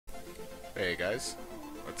Hey guys,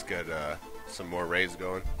 let's get some more raids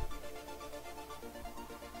going.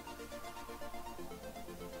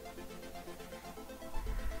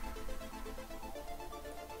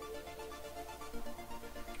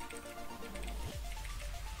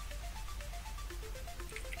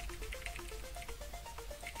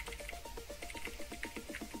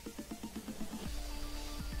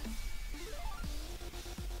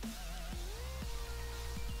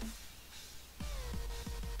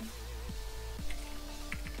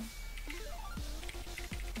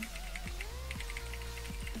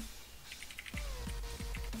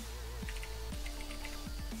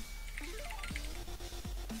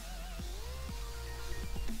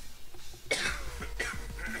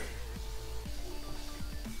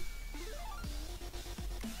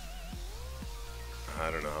 I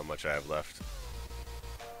don't know how much I have left.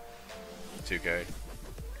 2K.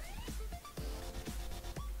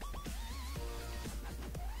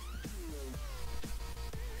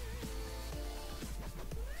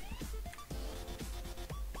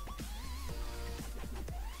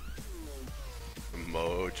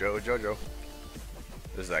 Mojo Jojo.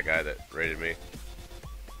 This is that guy that raided me.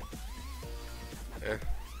 Eh.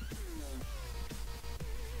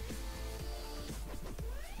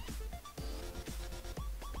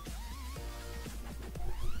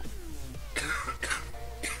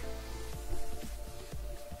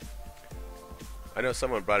 I know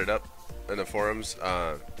someone brought it up in the forums.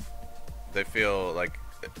 They feel like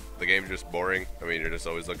the game's just boring. I mean, you're just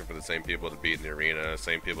always looking for the same people to beat in the arena,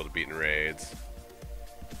 same people to beat in raids.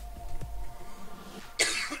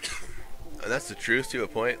 And that's the truth to a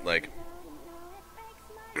point. Like,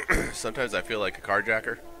 sometimes I feel like a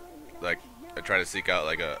carjacker. Like, I try to seek out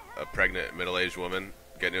like a pregnant middle-aged woman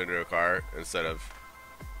getting into a car instead of,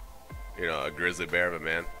 you know, a grizzly bear of a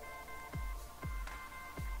man.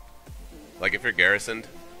 Like, if you're garrisoned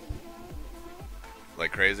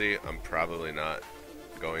like crazy, I'm probably not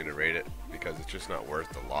going to raid it because it's just not worth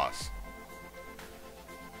the loss.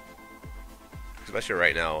 Especially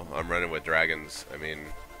right now, I'm running with dragons. I mean,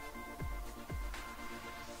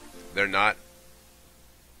 they're not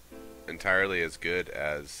entirely as good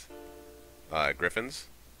as griffins,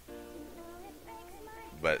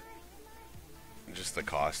 but just the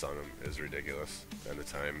cost on them is ridiculous, and the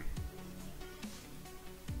time.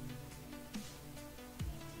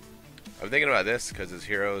 I'm thinking about this because his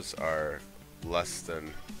heroes are less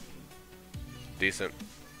than decent,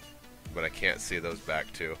 but I can't see those back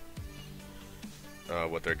two.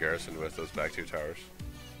 What they're garrisoned with, those back two towers.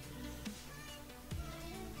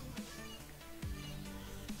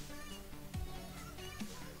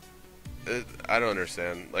 I don't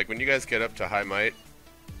understand. Like, when you guys get up to high might,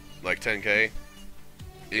 like 10k,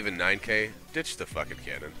 even 9k, ditch the fucking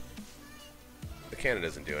cannon. The cannon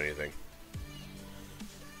doesn't do anything.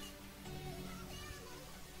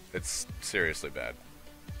 It's seriously bad.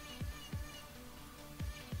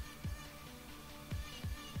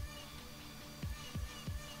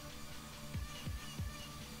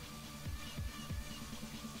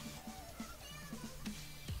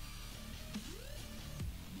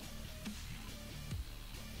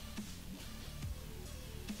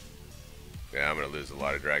 Yeah, I'm going to lose a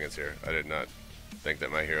lot of dragons here. I did not think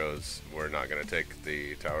that my heroes were not going to take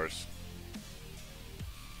the towers.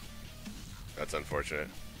 That's unfortunate.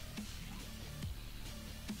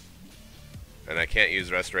 And I can't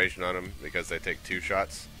use restoration on them because they take 2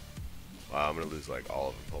 shots. Wow, I'm going to lose like all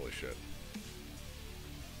of them. Holy shit.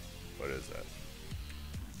 What is that?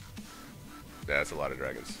 Yeah, that's a lot of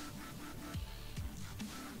dragons.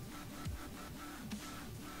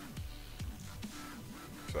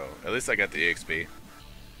 So, at least I got the EXP.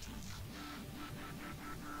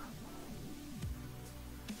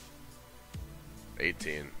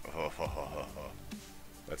 $18. Oh,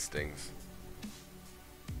 that stings.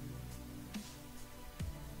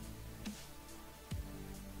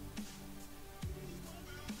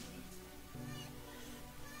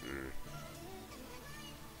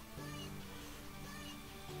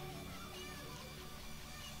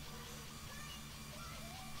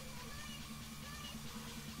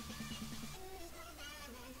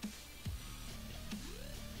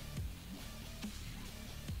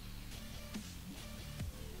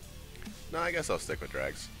 No, I guess I'll stick with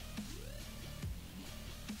drags.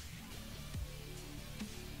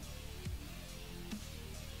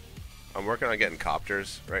 I'm working on getting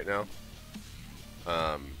copters right now.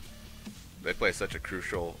 They play such a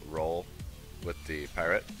crucial role with the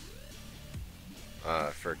pirate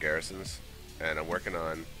for garrisons, and I'm working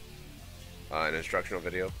on an instructional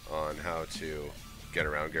video on how to get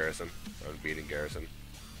around garrison, on beating garrison.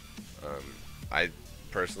 I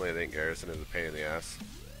personally think garrison is a pain in the ass.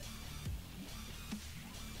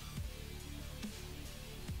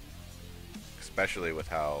 especially with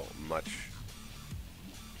how much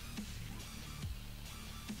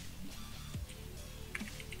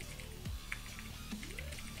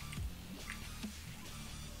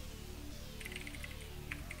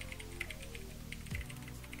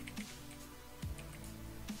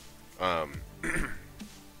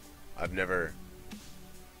I've never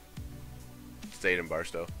stayed in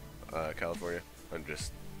Barstow, California. I'm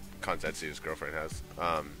just content his girlfriend has.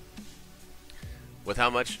 With how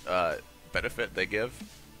much benefit they give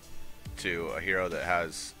to a hero that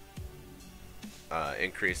has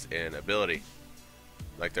increase in ability,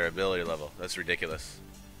 like their ability level, that's ridiculous.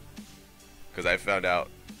 Because I found out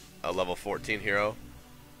a level 14 hero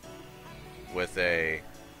with a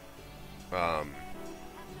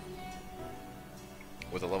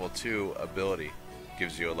level 2 ability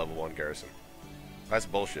gives you a level 1 garrison. That's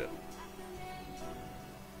bullshit.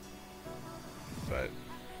 But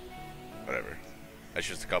whatever. That's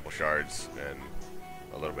just a couple shards and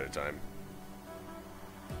a little bit of time.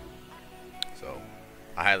 So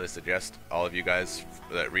I highly suggest all of you guys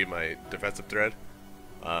that read my defensive thread,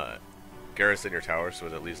 garrison your towers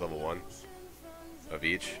with at least level 1 of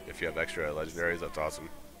each. If you have extra legendaries, that's awesome.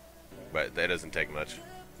 But that doesn't take much.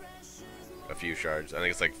 A few shards. I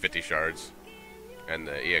think it's like 50 shards. And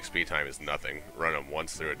the EXP time is nothing. Run them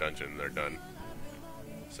once through a dungeon and they're done.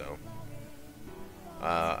 So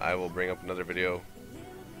I will bring up another video.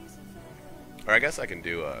 Or I guess I can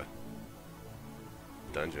do a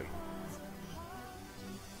dungeon.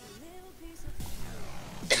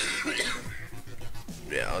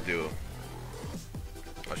 Yeah,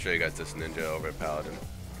 I'll show you guys this ninja over at Paladin.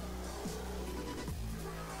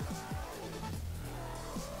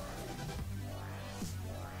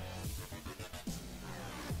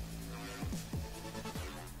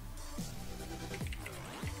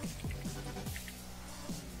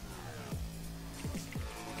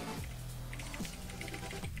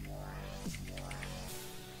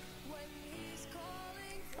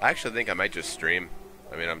 I actually think I might just stream.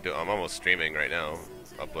 I mean, I'm almost streaming right now,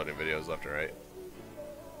 uploading videos left and right.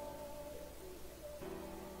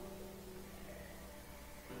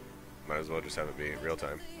 Might as well just have it be real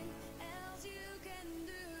time.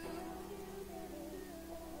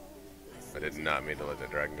 I did not mean to let that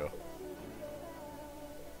dragon go.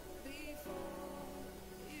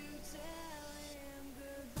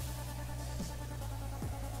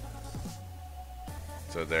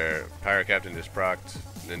 So their pirate captain just procced.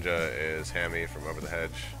 Ninja is Hammy from over the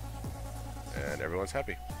hedge. And everyone's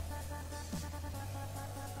happy.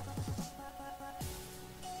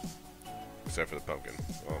 Except for the pumpkin.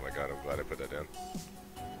 Oh my god, I'm glad I put that down.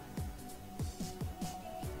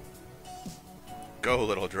 Go,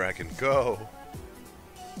 little dragon, go!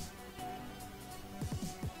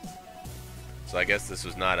 So I guess this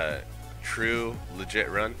was not a true, legit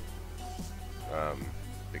run.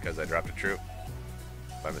 Because I dropped a troop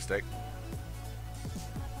by mistake.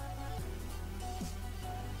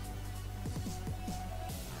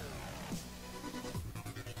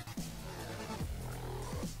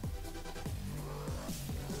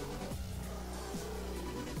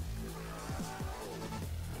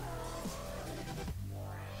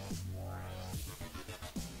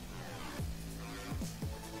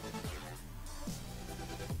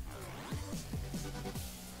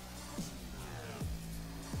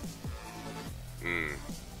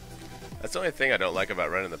 That's the only thing I don't like about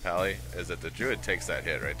running the pally, is that the druid takes that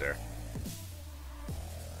hit right there.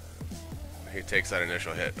 He takes that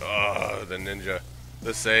initial hit. Oh, the ninja.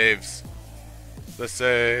 The saves. The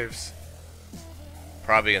saves.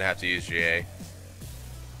 Probably gonna have to use GA.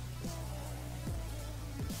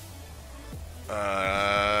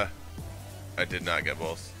 I did not get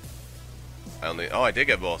both. Oh, I did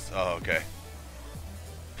get both. Oh, okay.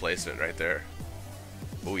 Placement right there.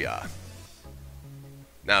 Booyah.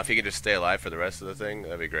 Now, if he could just stay alive for the rest of the thing,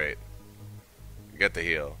 that'd be great. Get the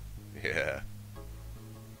heal. Yeah.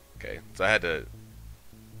 Okay, so I had to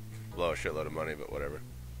blow a shitload of money, but whatever.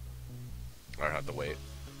 I don't have to wait.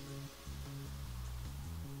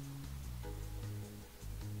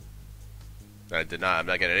 I'm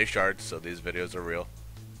not getting any shards, so these videos are real.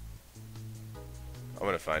 I'm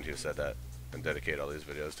gonna find who said that and dedicate all these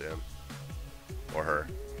videos to him. Or her.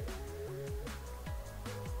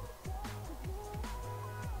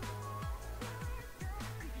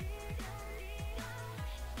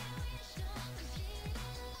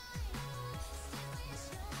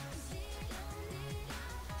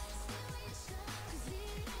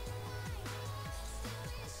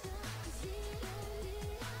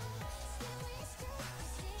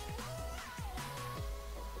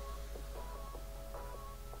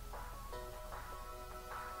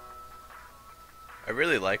 I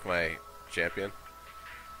really like my champion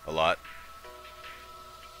a lot.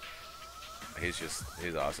 He's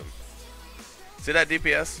awesome. See that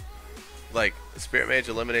DPS? Like, Spirit Mage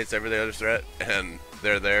eliminates every other threat, and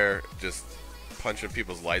they're there just punching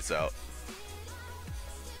people's lights out.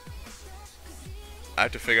 I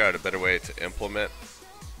have to figure out a better way to implement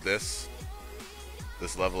this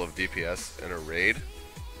level of DPS in a raid.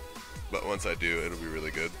 But once I do, it'll be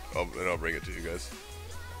really good. And I'll bring it to you guys.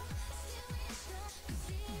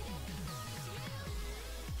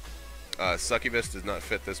 Succubus does not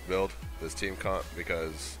fit this build, this team comp,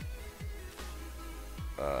 because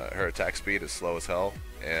her attack speed is slow as hell,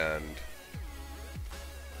 and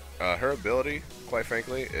her ability, quite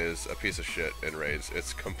frankly, is a piece of shit in raids.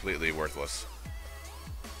 It's completely worthless.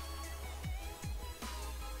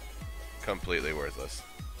 Completely worthless.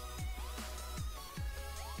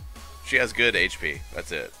 She has good HP,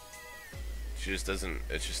 that's it. She just doesn't,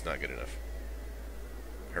 it's just not good enough.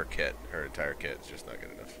 Her kit, her entire kit is just not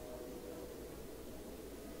good enough.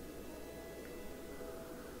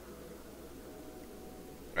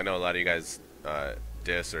 I know a lot of you guys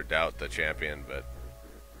diss or doubt the champion, but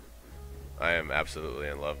I am absolutely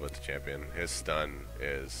in love with the champion. His stun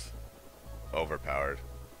is overpowered.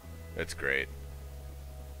 It's great.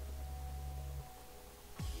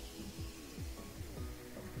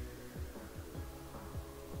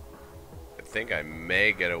 I think I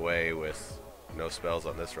may get away with no spells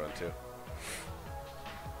on this run too.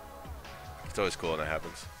 It's always cool when that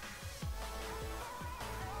happens.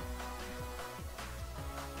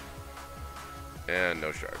 And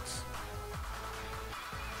no shards.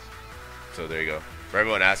 So there you go. For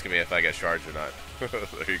everyone asking me if I get shards or not,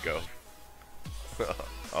 there you go.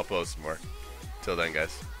 I'll post more. Till then,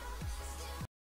 guys.